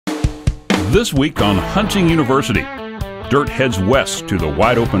This week on Hunting University, Dirt heads west to the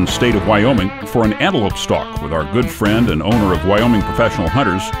wide-open state of Wyoming for an antelope stalk with our good friend and owner of Wyoming Professional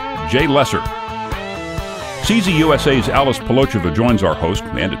Hunters, Jay Lesser. CZ USA's Alice Polocheva joins our host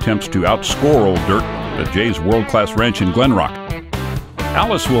and attempts to outscore old Dirt at Jay's world-class ranch in Glen Rock.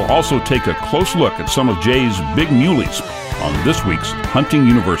 Alice will also take a close look at some of Jay's big muleys on this week's Hunting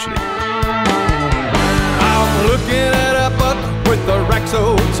University. I'm looking at a buck with the rack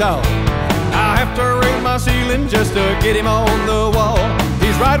so tall. I have to raise my ceiling just to get him on the wall.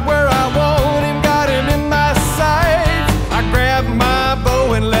 He's right where I want him, got him in my sights. I grab my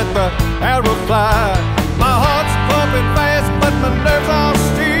bow and let the arrow fly. My heart's pumping fast, but my nerves are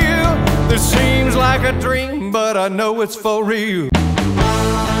still. This seems like a dream, but I know it's for real.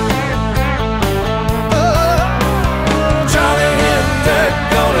 Charlie and Ted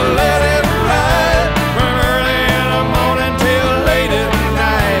gonna let it ride from early in the morning till late at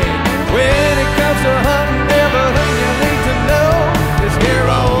night. When it comes to hunting, everything you need to know is here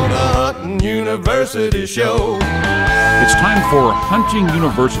on the Hunting University Show. It's time for Hunting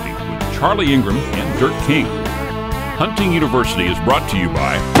University with Charlie Ingram and Dirt King. Hunting University is brought to you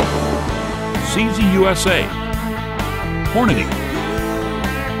by CZ USA, Hornady,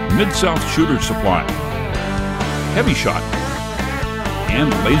 Mid-South Shooter Supply, Heavy Shot, and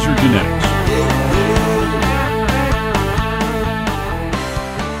Laser Genetics.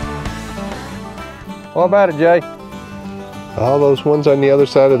 What about it, Jay? All those ones on the other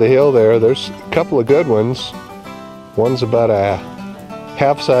side of the hill there, there's a couple of good ones. One's about a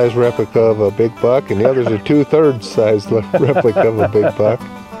half-size replica of a big buck, and the others are two-thirds size replica of a big buck.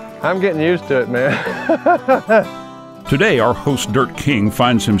 I'm getting used to it, man. Today, our host Dirt King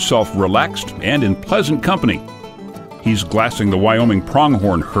finds himself relaxed and in pleasant company. He's glassing the Wyoming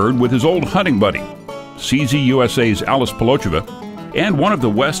pronghorn herd with his old hunting buddy, CZ USA's Alice Polocheva, and one of the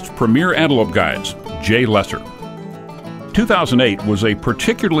West's premier antelope guides, Jay Lesser. 2008 was a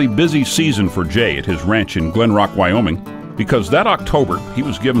particularly busy season for Jay at his ranch in Glen Rock, Wyoming, because that October he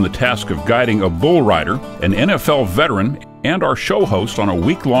was given the task of guiding a bull rider, an NFL veteran, and our show host on a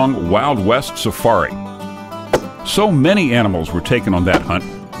week-long Wild West safari. So many animals were taken on that hunt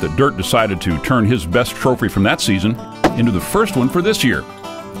that Dirt decided to turn his best trophy from that season into the first one for this year.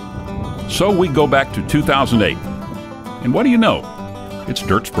 So we go back to 2008. And what do you know? It's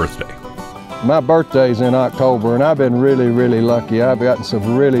Dirt's birthday. My birthday's in October, and I've been really lucky. I've gotten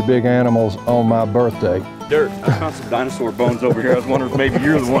some really big animals on my birthday. Dirt, I found some dinosaur bones over here. I was wondering if maybe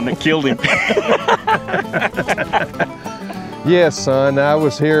you're the one that killed him. Yes, son, I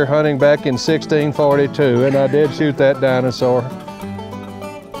was here hunting back in 1642, and I did shoot that dinosaur.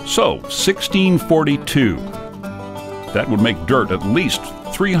 So, 1642. That would make Dirt at least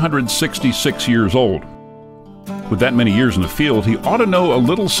 366 years old. With that many years in the field, he ought to know a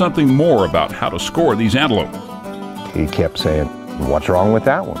little something more about how to score these antelope. He kept saying, "What's wrong with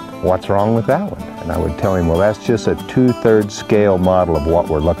that one? What's wrong with that one?" And I would tell him, well, that's just a two-thirds scale model of what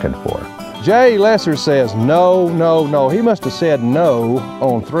we're looking for. Jay Lesser says no. He must have said no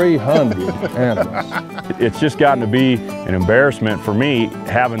on 300 animals. It's just gotten to be an embarrassment for me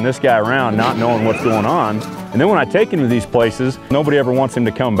having this guy around, not knowing what's going on. And then when I take him to these places, nobody ever wants him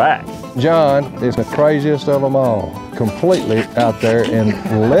to come back. John is the craziest of them all, completely out there in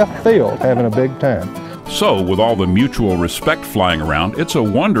left field having a big time. So, with all the mutual respect flying around, it's a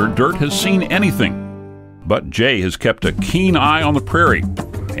wonder Dirt has seen anything. But Jay has kept a keen eye on the prairie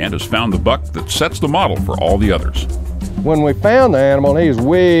and has found the buck that sets the model for all the others. When we found the animal, he was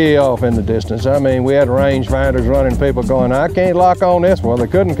way off in the distance. I mean, we had rangefinders running, people going, I can't lock on this. Well, they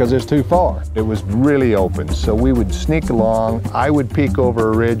couldn't because it's too far. It was really open, so we would sneak along. I would peek over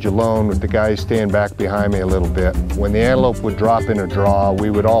a ridge alone with the guys staying back behind me a little bit. When the antelope would drop in a draw, we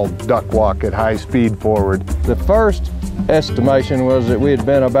would all duck walk at high speed forward. The first estimation was that we had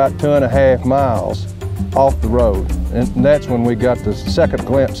been about 2.5 miles off the road, and that's when we got the second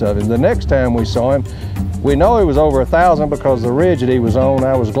glimpse of him. The next time we saw him, we know he was over 1,000 because the ridge that he was on,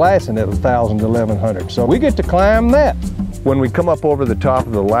 I was glassing at 1,000 to 1,100. So we get to climb that. When we come up over the top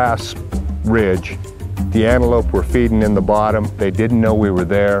of the last ridge, the antelope were feeding in the bottom. They didn't know we were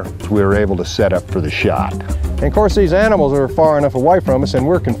there, so we were able to set up for the shot. And of course, these animals are far enough away from us, and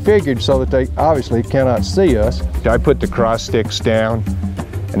we're configured so that they obviously cannot see us. I put the cross sticks down,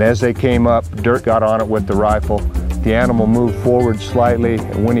 and as they came up, Dirt got on it with the rifle. The animal moved forward slightly,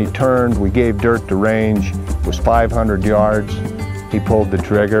 and when he turned, we gave Dirt the range. It was 500 yards. He pulled the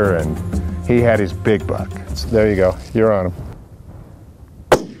trigger, and he had his big buck. So there you go. You're on him.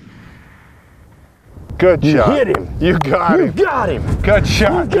 Good shot. You hit him. You got him. You got him. Good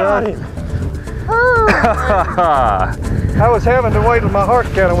shot. You got him. I was having to wait till my heart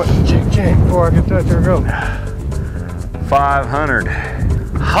kind of went ching-ching before I could touch her goat. 500.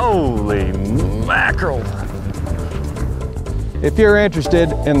 Holy mackerel. If you're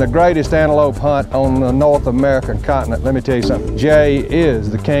interested in the greatest antelope hunt on the North American continent, let me tell you something. Jay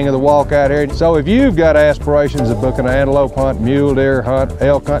is the king of the walk out here. So if you've got aspirations of booking an antelope hunt, mule deer hunt,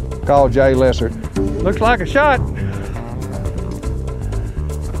 elk hunt, call Jay Lesser. Looks like a shot.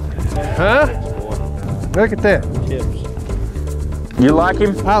 Huh? Look at that. You like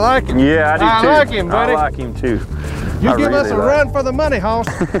him? I like him. Yeah, I do too. I like him, buddy. I like him too. You give us a run for the money, hoss.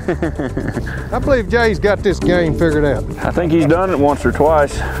 I believe Jay's got this game figured out. I think he's done it once or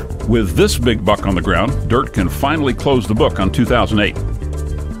twice. With this big buck on the ground, Dirt can finally close the book on 2008.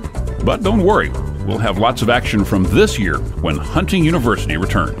 But don't worry, we'll have lots of action from this year when Hunting University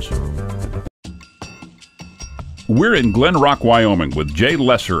returns. We're in Glen Rock, Wyoming with Jay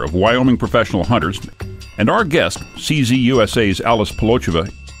Lesser of Wyoming Professional Hunters, and our guest, CZ USA's Alice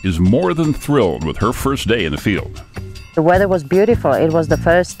Polocheva, is more than thrilled with her first day in the field. The weather was beautiful. It was the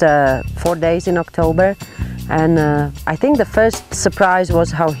first 4 days in October, and I think the first surprise was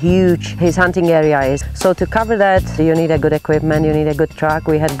how huge his hunting area is. So to cover that, you need a good equipment, you need a good truck.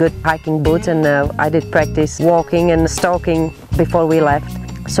 We had good hiking boots, and I did practice walking and stalking before we left.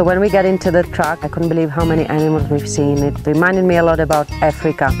 So when we got into the truck, I couldn't believe how many animals we've seen. It reminded me a lot about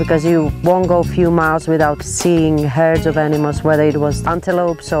Africa, because you won't go a few miles without seeing herds of animals, whether it was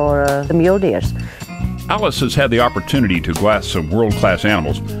antelopes or the mule deers. Alice has had the opportunity to glass some world-class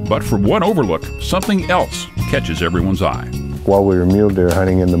animals, but for one overlook, something else catches everyone's eye. While we were mule deer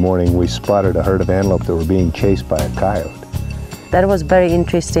hunting in the morning, we spotted a herd of antelope that were being chased by a coyote. That was very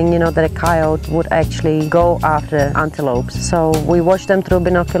interesting, you know, that a coyote would actually go after antelopes. So we watched them through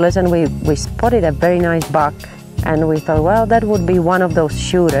binoculars, and we spotted a very nice buck, and we thought, well, that would be one of those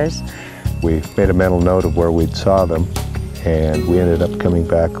shooters. We made a mental note of where we'd saw them, and we ended up coming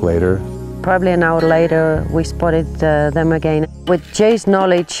back later. Probably an hour later, we spotted them again. With Jay's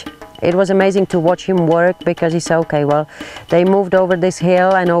knowledge, it was amazing to watch him work, because he said, okay, well, they moved over this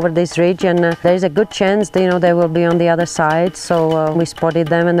hill and over this ridge, and there's a good chance, you know, they will be on the other side. So we spotted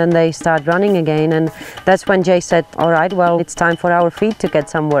them, and then they start running again. And that's when Jay said, all right, well, it's time for our feet to get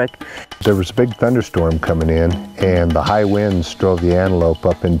some work. There was a big thunderstorm coming in, and the high winds drove the antelope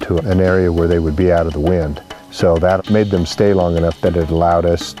up into an area where they would be out of the wind. So that made them stay long enough that it allowed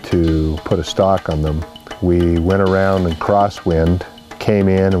us to put a stalk on them. We went around and crosswind, came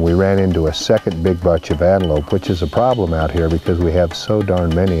in, and we ran into a second big bunch of antelope, which is a problem out here because we have so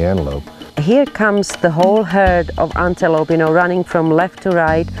darn many antelope. Here comes the whole herd of antelope, you know, running from left to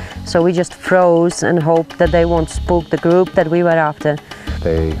right. So we just froze and hoped that they won't spook the group that we were after.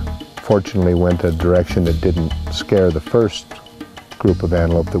 They fortunately went a direction that didn't scare the first group of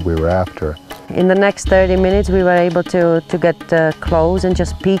antelope that we were after. In the next 30 minutes, we were able to get close and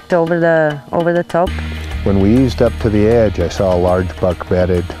just peeked over the top. When we eased up to the edge, I saw a large buck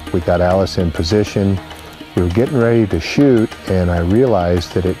bedded. We got Alice in position. We were getting ready to shoot, and I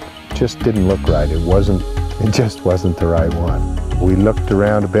realized that it just didn't look right. It just wasn't the right one. We looked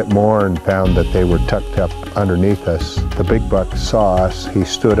around a bit more and found that they were tucked up underneath us. The big buck saw us. He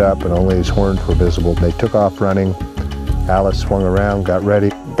stood up, and only his horns were visible. They took off running. Alice swung around, got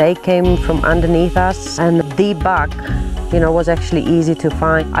ready. They came from underneath us, and the buck, you know, was actually easy to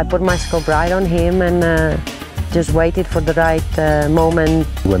find. I put my scope right on him and just waited for the right moment.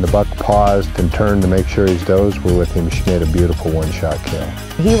 When the buck paused and turned to make sure his does were with him, she made a beautiful one-shot kill.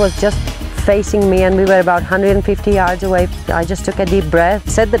 He was just facing me, and we were about 150 yards away. I just took a deep breath,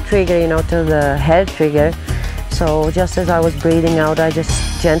 set the trigger, you know, to the head trigger. So just as I was breathing out, I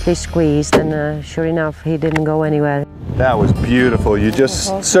just gently squeezed, and sure enough, he didn't go anywhere. That was beautiful. You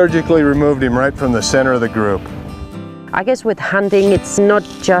just surgically removed him right from the center of the group. I guess with hunting, it's not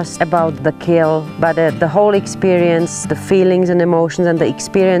just about the kill, but the whole experience, the feelings and emotions, and the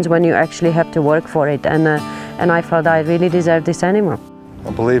experience when you actually have to work for it. And I felt I really deserved this animal.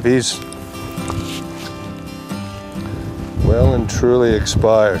 I believe he's well and truly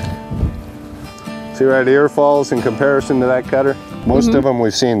expired. See right ear falls in comparison to that cutter? Most of them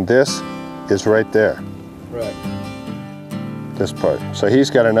we've seen, this is right there. Right. This part. So he's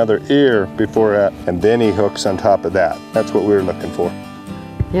got another ear before that, and then he hooks on top of that. That's what we were looking for.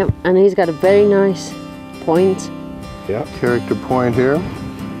 Yep, and he's got a very nice point. Yep, character point here.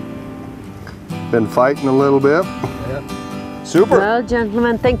 Been fighting a little bit. Yep. Super. Well,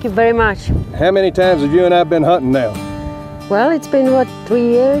 gentlemen, thank you very much. How many times have you and I been hunting now? Well, it's been, what, 3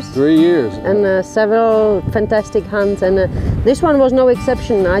 years? 3 years. And several fantastic hunts, and this one was no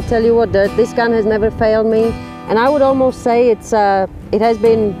exception. I tell you what, this gun has never failed me, and I would almost say it has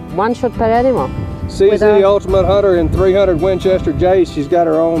been one shot per animal. CZ Ultimate Hunter in 300 Winchester J. She's got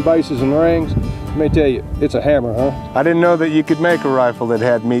her own bases and rings. Let me tell you, it's a hammer, huh? I didn't know that you could make a rifle that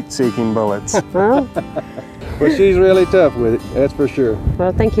had meat-seeking bullets. Well, But she's really tough with it, that's for sure.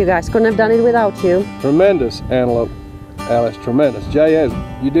 well, thank you guys. Couldn't have done it without you. Tremendous antelope, Alice, tremendous. Jay,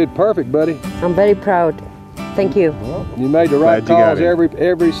 you did perfect, buddy. I'm very proud. Thank you. You made the right Glad you got calls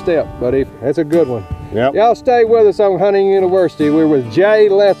every step, buddy. That's a good one. Yep. Y'all stay with us on Hunting University. We're with Jay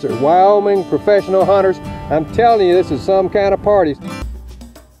Lesser, Wyoming Professional Hunters. I'm telling you, this is some kind of party.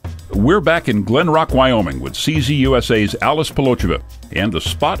 We're back in Glen Rock, Wyoming with CZ USA's Alice Polocheva, and the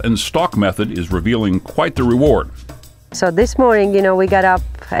spot and stalk method is revealing quite the reward. So this morning, you know, we got up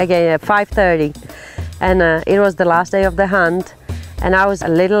again at 5:30, and it was the last day of the hunt. And I was a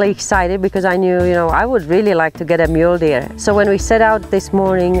little excited because I knew, you know, I would really like to get a mule deer. So when we set out this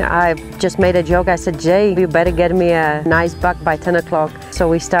morning, I just made a joke. I said, Jay, you better get me a nice buck by 10 o'clock. So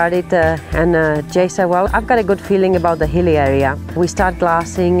we started, and Jay said, well, I've got a good feeling about the hilly area. We start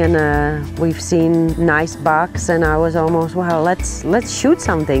glassing, and we've seen nice bucks, and I was almost, well, let's shoot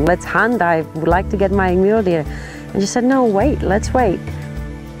something. Let's hunt. I would like to get my mule deer. And she said, no, wait, let's wait.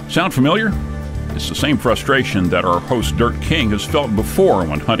 Sound familiar? It's the same frustration that our host Dirt King has felt before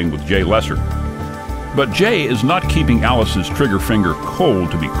when hunting with Jay Lesser. But Jay is not keeping Alice's trigger finger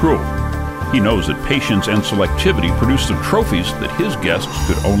cold to be cruel. He knows that patience and selectivity produce the trophies that his guests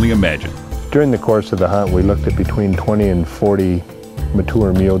could only imagine. During the course of the hunt, we looked at between 20 and 40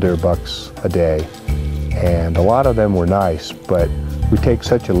 mature mule deer bucks a day. And a lot of them were nice, but we take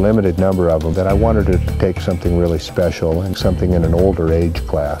such a limited number of them that I wanted to take something really special and something in an older age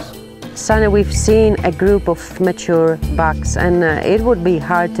class. Sonny, we've seen a group of mature bucks, and it would be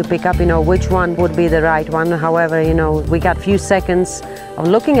hard to pick up, you know, which one would be the right one. However, you know, we got a few seconds of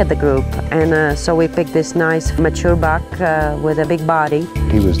looking at the group, and so we picked this nice mature buck with a big body.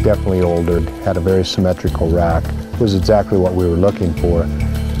 He was definitely older, had a very symmetrical rack. It was exactly what we were looking for,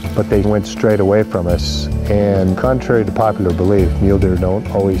 but they went straight away from us. And contrary to popular belief, mule deer don't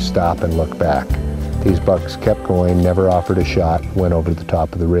always stop and look back. These bucks kept going, never offered a shot, went over the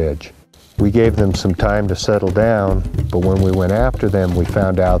top of the ridge. We gave them some time to settle down, but when we went after them, we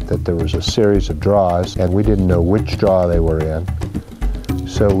found out that there was a series of draws, and we didn't know which draw they were in.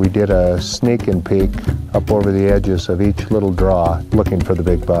 So we did a sneak and peek up over the edges of each little draw, looking for the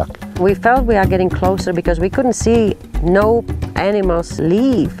big buck. We felt we are getting closer because we couldn't see no animals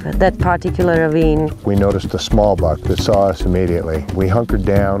leave that particular ravine. We noticed a small buck that saw us immediately. We hunkered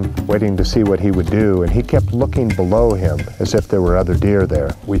down, waiting to see what he would do, and he kept looking below him as if there were other deer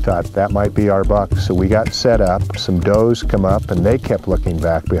there. We thought that might be our buck, so we got set up. Some does come up, and they kept looking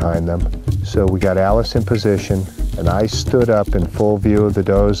back behind them. So we got Alice in position, and I stood up in full view of the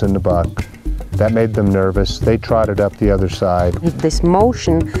does and the buck. That made them nervous. They trotted up the other side. This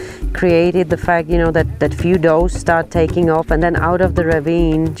motion created the fact, you know, that few does start taking off, and then out of the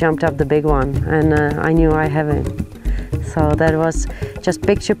ravine jumped up the big one, and I knew I have it. So that was just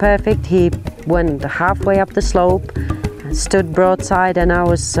picture perfect. He went halfway up the slope, stood broadside, and I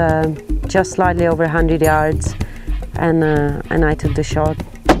was just slightly over 100 yards, and I took the shot.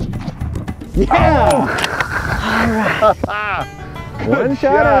 Yeah! All right. One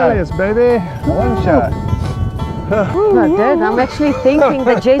shot, Alice, baby. One shot. Not dead. I'm actually thinking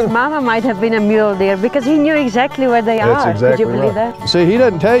that Jay's mama might have been a mule deer because he knew exactly where they That's are. exactly Could you believe right. that? See, he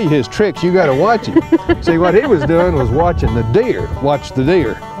doesn't tell you his tricks. You got to watch him. See, what he was doing was watching the deer. Watch the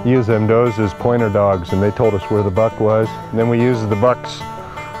deer. Use them does as pointer dogs, and they told us where the buck was. And then we used the buck's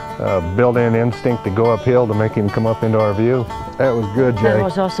built-in instinct to go uphill to make him come up into our view. That was good, Jay. That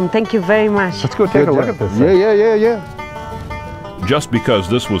was awesome. Thank you very much. Let's go take a look at this thing. Yeah. Just because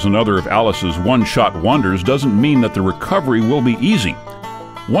this was another of Alice's one-shot wonders doesn't mean that the recovery will be easy.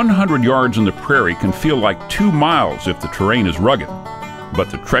 100 yards in the prairie can feel like 2 miles if the terrain is rugged.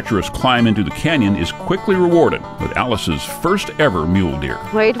 But the treacherous climb into the canyon is quickly rewarded with Alice's first ever mule deer.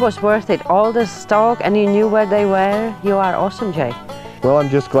 Well, it was worth it. All the stalk, and you knew where they were. You are awesome, Jay. Well, I'm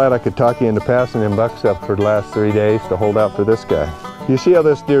just glad I could talk you into passing them bucks up for the last 3 days to hold out for this guy. You see how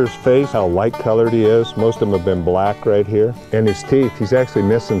this deer's face, how light colored he is? Most of them have been black right here. And his teeth, he's actually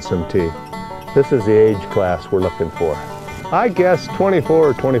missing some teeth. This is the age class we're looking for. I guess 24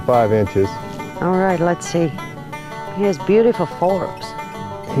 or 25 inches. All right, let's see. He has beautiful forearms.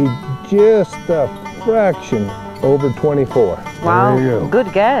 He just a fraction over 24. Wow, There you go.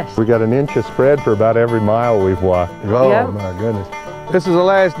 good guess. We got an inch of spread for about every mile we've walked. Oh, Yep. my goodness. This is the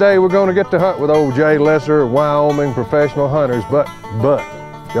last day we're going to get to hunt with old Jay Lesser, Wyoming Professional Hunters, but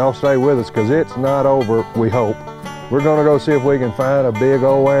y'all stay with us because it's not over, we hope. We're going to go see if we can find a big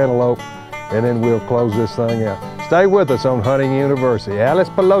old antelope, and then we'll close this thing out. Stay with us on Hunting University. Alice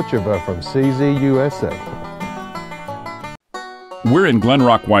Palocheva from CZUSA. We're in Glen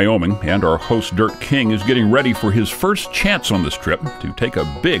Rock, Wyoming, and our host Dirt King is getting ready for his first chance on this trip to take a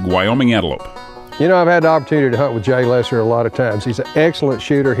big Wyoming antelope. You know, I've had the opportunity to hunt with Jay Lesser a lot of times. He's an excellent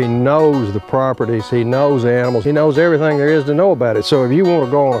shooter. He knows the properties, he knows the animals, he knows everything there is to know about it. So if you want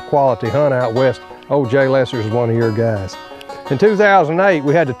to go on a quality hunt out west, old Jay Lesser is one of your guys. In 2008,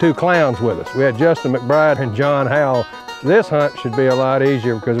 we had the two clowns with us. We had Justin McBride and John Howell. This hunt should be a lot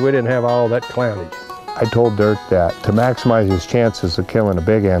easier because we didn't have all that clownage. I told Dirt that to maximize his chances of killing a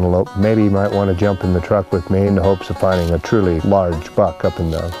big antelope, maybe he might want to jump in the truck with me in the hopes of finding a truly large buck up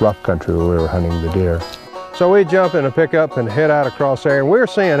in the rough country where we were hunting the deer. So we jump in a pickup and head out across there, and we're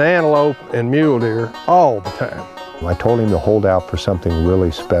seeing antelope and mule deer all the time. I told him to hold out for something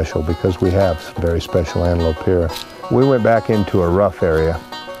really special because we have some very special antelope here. We went back into a rough area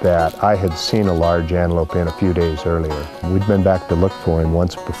that I had seen a large antelope in a few days earlier. We'd been back to look for him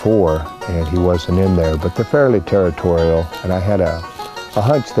once before and he wasn't in there, but they're fairly territorial and I had a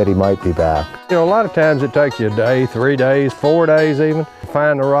hunch that he might be back. You know, a lot of times it takes you a day, 3 days, 4 days even, to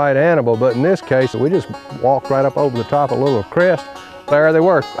find the right animal, but in this case, we just walked right up over the top of a little crest. There they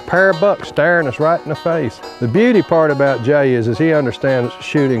were, a pair of bucks staring us right in the face. The beauty part about Jay is he understands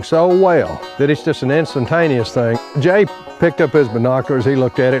shooting so well that it's just an instantaneous thing. Jay picked up his binoculars, he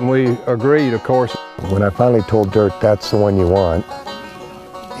looked at it, and we agreed, of course. When I finally told Dirt that's the one you want,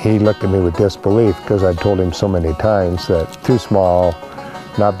 he looked at me with disbelief because I'd told him so many times that too small,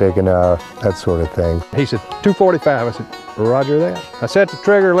 not big enough, that sort of thing. He said, 245. I said, roger that. I set the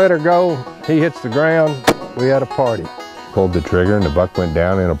trigger, let her go. He hits the ground. We had a party. Pulled the trigger and the buck went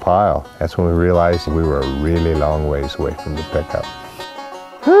down in a pile. That's when we realized we were a really long ways away from the pickup.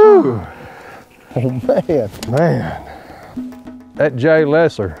 Whew. Oh man. Man. That Jay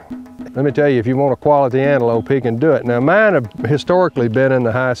Lesser, let me tell you, if you want a quality antelope, he can do it. Now mine have historically been in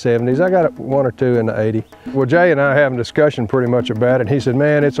the high 70s. I got one or two in the 80. Well, Jay and I having a discussion pretty much about it. He said,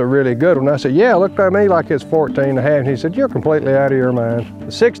 man, it's a really good one. I said, yeah, look at me like it's 14 and a half. And he said, you're completely out of your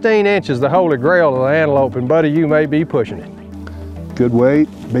mind. 16 inches, the holy grail of the antelope, and buddy, you may be pushing it. Good weight,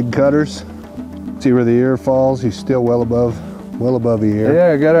 big cutters. See where the ear falls? He's still well above the ear.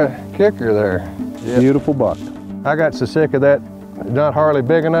 Yeah, got a kicker there. Yep. Beautiful buck. I got so sick of that, not hardly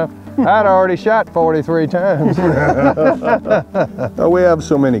big enough. I'd already shot 43 times. We have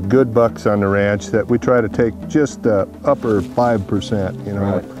so many good bucks on the ranch that we try to take just the upper 5%, you know.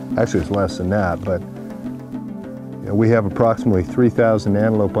 Right. Actually, it's less than that, but you know, we have approximately 3,000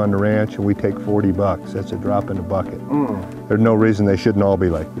 antelope on the ranch and we take 40 bucks. That's a drop in the bucket. There's no reason they shouldn't all be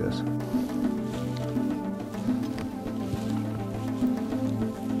like this.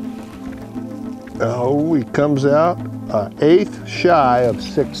 Oh, he comes out eighth shy of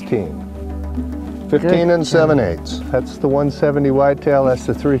 16. 15 and 7/8. That's the 170 whitetail, that's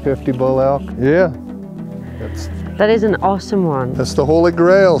the 350 bull elk. Yeah. That is an awesome one. That's the holy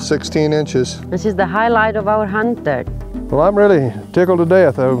grail, 16 inches. This is the highlight of our hunt there. Well, I'm really tickled to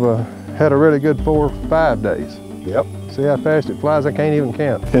death. I've had a really good 4 or 5 days. Yep. See how fast it flies? I can't even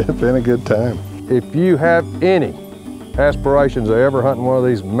count. It's been a good time. If you have any aspirations of ever hunting one of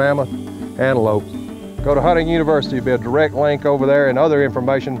these mammoth antelopes, go to Hunting University. There'll be a direct link over there and other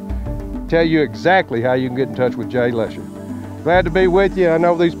information. Tell you exactly how you can get in touch with Jay Lesser. Glad to be with you. I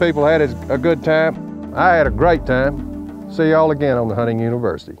know these people had a good time. I had a great time. See y'all again on the Hunting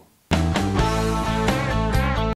University.